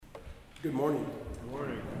Good morning. Good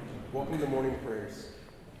morning. Welcome to morning prayers.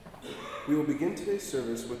 We will begin today's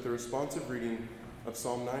service with the responsive reading of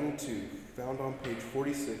Psalm 92, found on page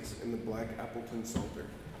 46 in the Black Appleton Psalter.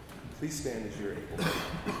 Please stand as you're able.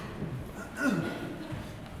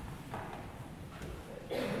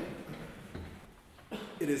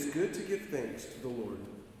 It is good to give thanks to the Lord,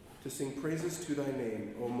 to sing praises to thy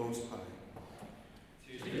name, O Most High.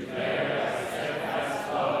 To declare thy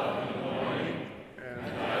steadfast love in the morning, and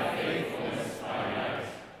thy faithfulness by night.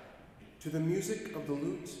 To the music of the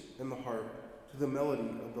lute and the harp, to the melody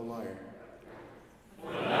of the lyre.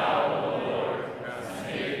 For thou, O Lord, hast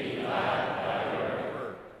made me glad by thy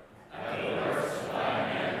word. At the works of thy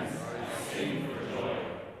hands I sing for joy.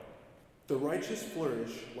 The righteous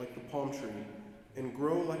flourish like the palm tree, and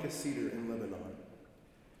grow like a cedar in Lebanon.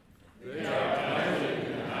 They are planted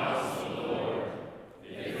in the house of the Lord.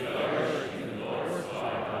 They flourish in the Lord's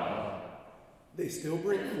God. They still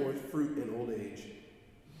bring forth fruit in old age.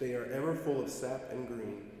 They are ever full of sap and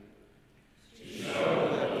green. To show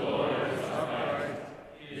that the Lord is upright,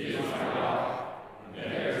 he is my rock,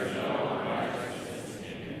 and there is no unrighteousness in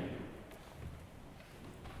him.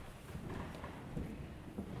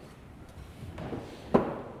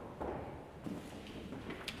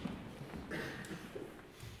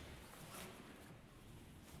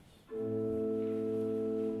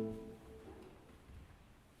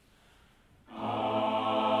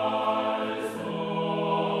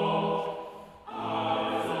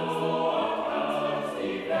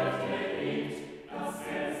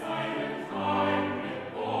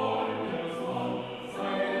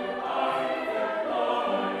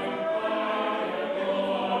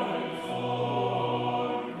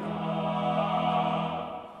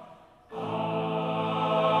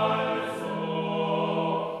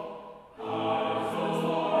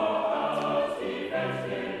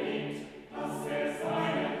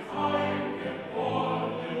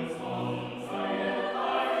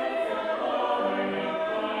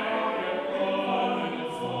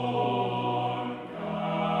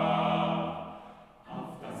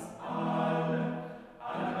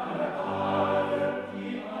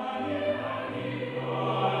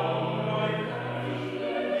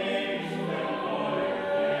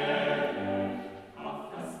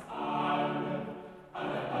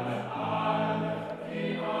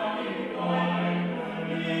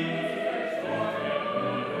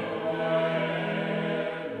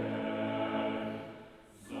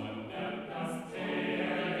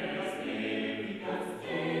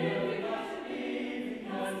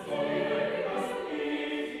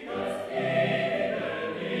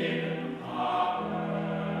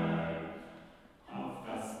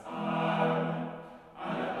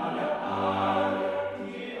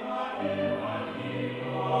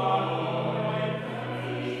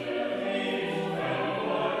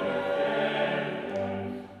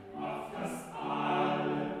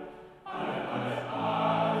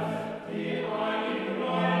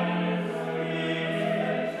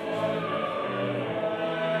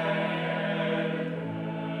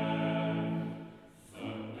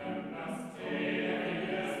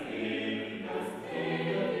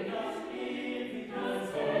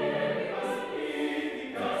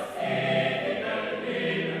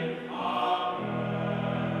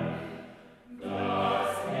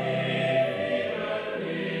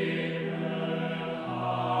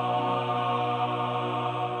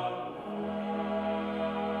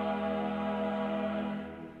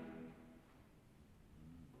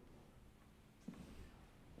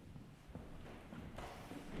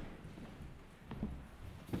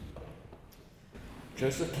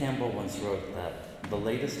 Joseph Campbell once wrote that the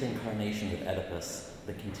latest incarnation of Oedipus,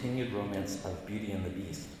 the continued romance of Beauty and the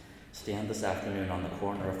Beast, stand this afternoon on the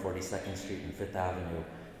corner of 42nd Street and 5th Avenue,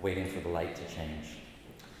 waiting for the light to change.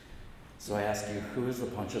 So I ask you, who is the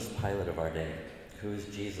Pontius Pilate of our day? Who is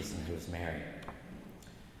Jesus and who is Mary?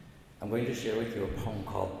 I'm going to share with you a poem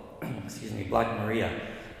called, Black Maria,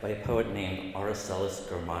 by a poet named Araceli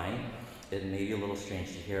Girmay. It may be a little strange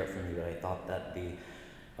to hear it from you, but I thought that the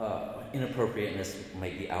inappropriateness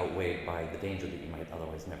might be outweighed by the danger that you might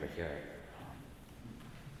otherwise never hear it.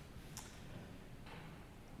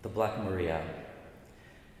 The Black Maria.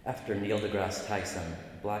 After Neil deGrasse Tyson,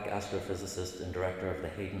 black astrophysicist and director of the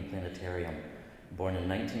Hayden Planetarium, born in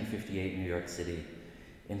 1958 in New York City,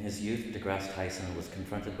 in his youth, deGrasse Tyson was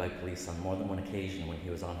confronted by police on more than one occasion when he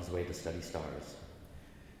was on his way to study stars.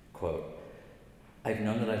 Quote, "I've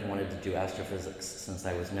known that I've wanted to do astrophysics since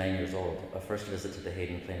I was 9 years old, a first visit to the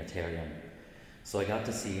Hayden Planetarium. So I got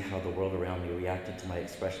to see how the world around me reacted to my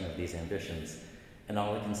expression of these ambitions, and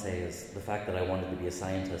all I can say is the fact that I wanted to be a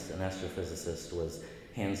scientist and astrophysicist was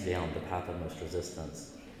hands down the path of most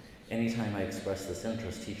resistance. Anytime I expressed this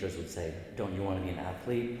interest, teachers would say, "Don't you want to be an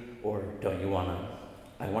athlete?" Or "Don't you want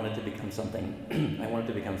to?" I wanted to become something. I wanted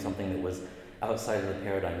to become something that was outside of the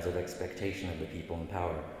paradigms of expectation of the people in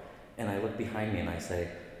power. And I look behind me and I say,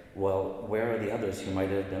 well, where are the others who might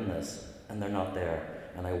have been this? And they're not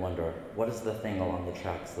there. And I wonder, what is the thing along the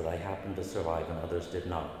tracks that I happened to survive and others did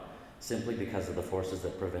not? Simply because of the forces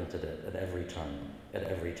that prevented it at every turn.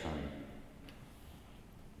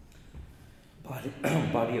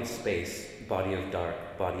 Body of space, body of dark,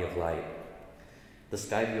 body of light. The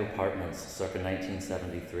Skyview Apartments, circa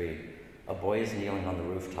 1973. A boy is kneeling on the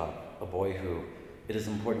rooftop, a boy who, it is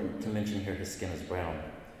important to mention here his skin is brown,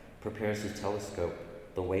 prepares his telescope,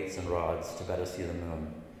 the weights and rods, to better see the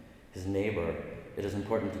moon. His neighbor, it is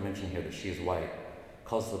important to mention here that she is white,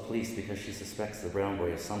 calls the police because she suspects the brown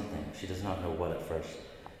boy of something. She does not know what at first,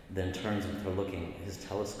 then turns with her looking his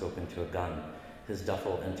telescope into a gun, his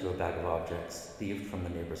duffel into a bag of objects, thieved from the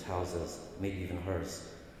neighbors' houses, maybe even hers.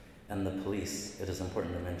 And the police, it is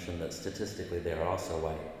important to mention that statistically they are also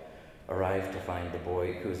white, arrive to find the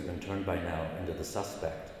boy who has been turned by now into the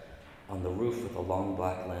suspect, on the roof with a long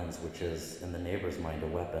black lens, which is, in the neighbor's mind, a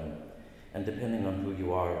weapon. And depending on who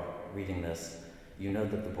you are reading this, you know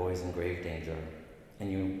that the boy is in grave danger.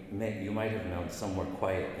 And you might have known somewhere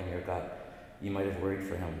quiet in your gut, you might have worried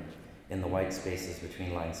for him in the white spaces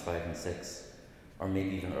between lines 5 and 6, or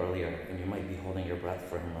maybe even earlier, and you might be holding your breath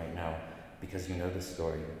for him right now because you know this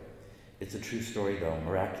story. It's a true story though,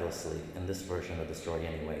 miraculously, in this version of the story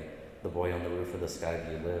anyway. The boy on the roof of the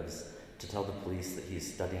Skyview lives to tell the police that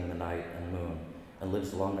he's studying the night and moon, and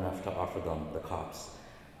lives long enough to offer them, the cops,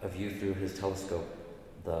 a view through his telescope,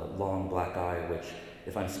 the long black eye, which,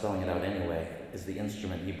 if I'm spelling it out anyway, is the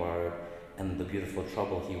instrument he borrowed and the beautiful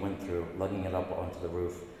trouble he went through lugging it up onto the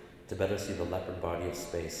roof to better see the leopard body of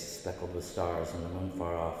space speckled with stars and the moon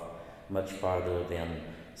far off, much farther than,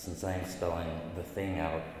 since I am spelling the thing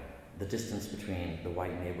out, the distance between the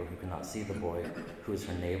white neighbor who cannot see the boy, who is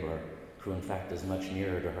her neighbor, who in fact is much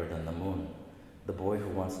nearer to her than the moon, the boy who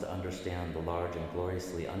wants to understand the large and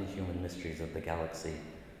gloriously unhuman mysteries of the galaxy,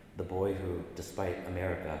 the boy who, despite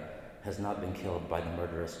America, has not been killed by the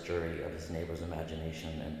murderous jury of his neighbor's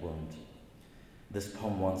imagination and wound. This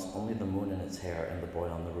poem wants only the moon in its hair and the boy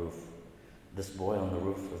on the roof. This boy on the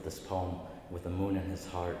roof of this poem with the moon in his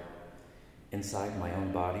heart. Inside my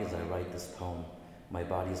own body as I write this poem, my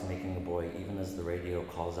body is making a boy even as the radio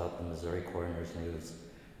calls out the Missouri Coroner's News,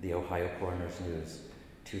 the Ohio Coroner's News,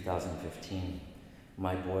 2015.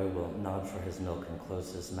 My boy will nod for his milk and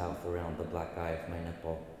close his mouth around the black eye of my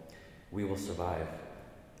nipple. We will survive.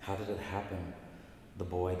 How did it happen? The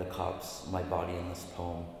boy, the cops, my body in this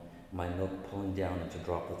poem, my milk pulling down into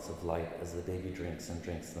droplets of light as the baby drinks and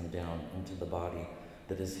drinks them down into the body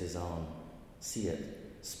that is his own. See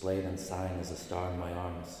it, splayed and sighing as a star in my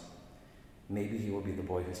arms. Maybe he will be the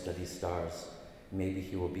boy who studies stars. Maybe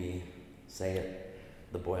he will be, say it,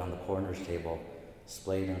 the boy on the coroner's table,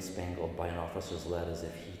 splayed and spangled by an officer's lead as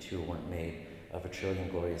if he too weren't made of a trillion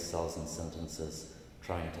glorious cells and sentences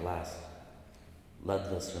trying to last.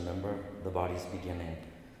 Leadless, remember, the body's beginning,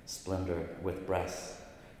 splendor with breasts,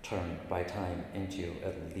 turned by time into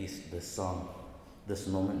at least this song, this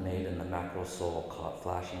moment made in the macro soul caught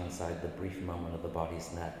flashing inside the brief moment of the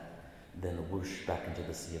body's net, then whoosh back into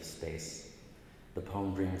the sea of space. The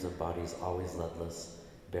poem dreams of bodies always leadless,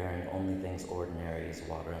 bearing only things ordinary as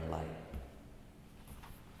water and light.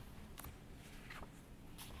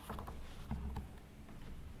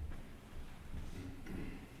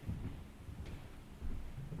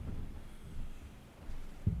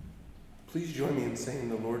 Please join me in saying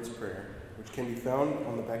the Lord's Prayer, which can be found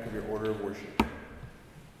on the back of your order of worship.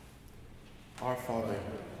 Our Father,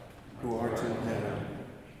 who art in heaven,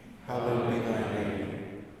 hallowed be thy name.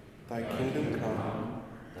 Thy kingdom come,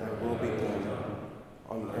 thy will be done,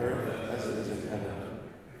 on earth as it is in heaven.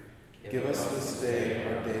 Give us this day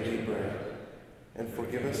our daily bread, and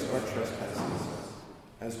forgive us our trespasses,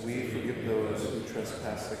 as we forgive those who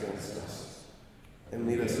trespass against us. And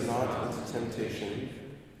lead us not into temptation,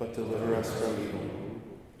 but deliver us from evil.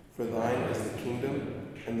 For thine is the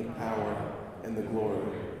kingdom, and the power, and the glory,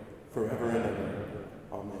 forever and ever.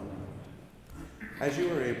 Amen. As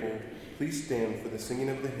you are able, please stand for the singing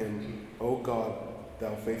of the hymn, O God,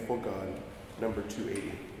 Thou Faithful God, number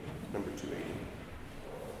 280. Number 280.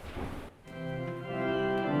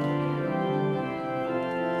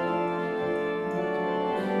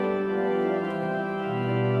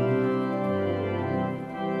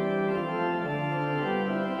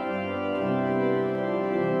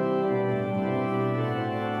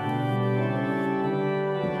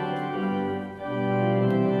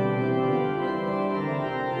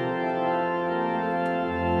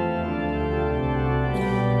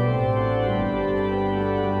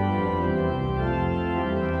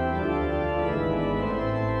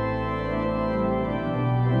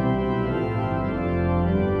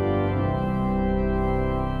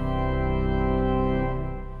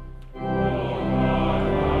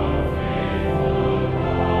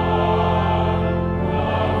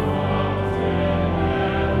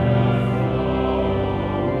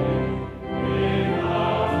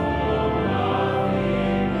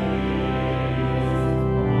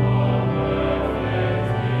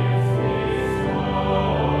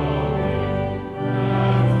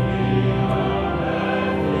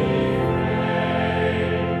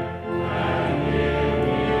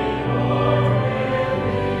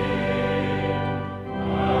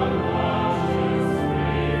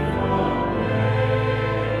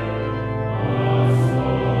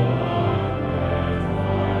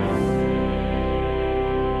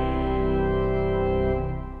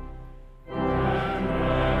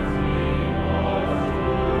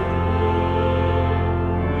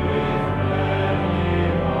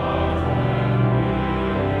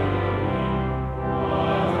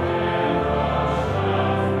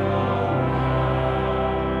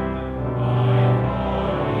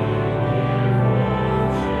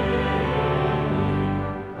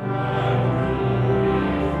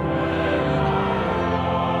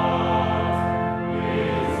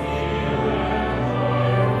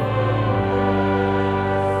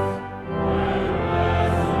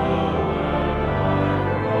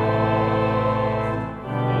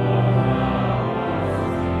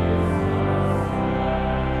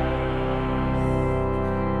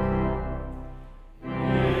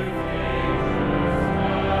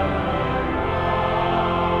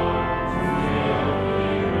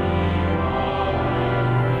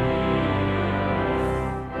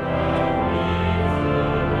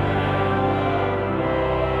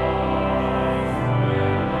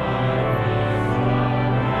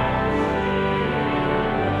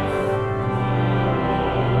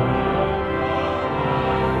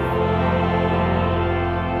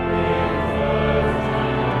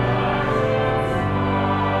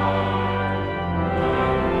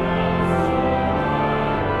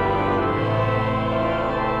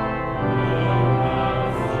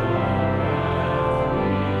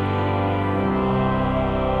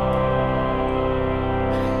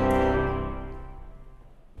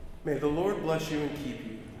 the Lord bless you and keep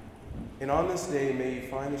you. And on this day, may you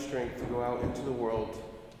find the strength to go out into the world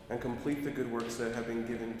and complete the good works that have been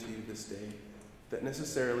given to you this day, that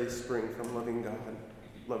necessarily spring from loving God,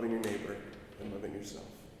 loving your neighbor, and loving yourself.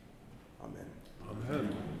 Amen.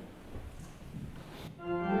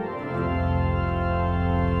 Amen.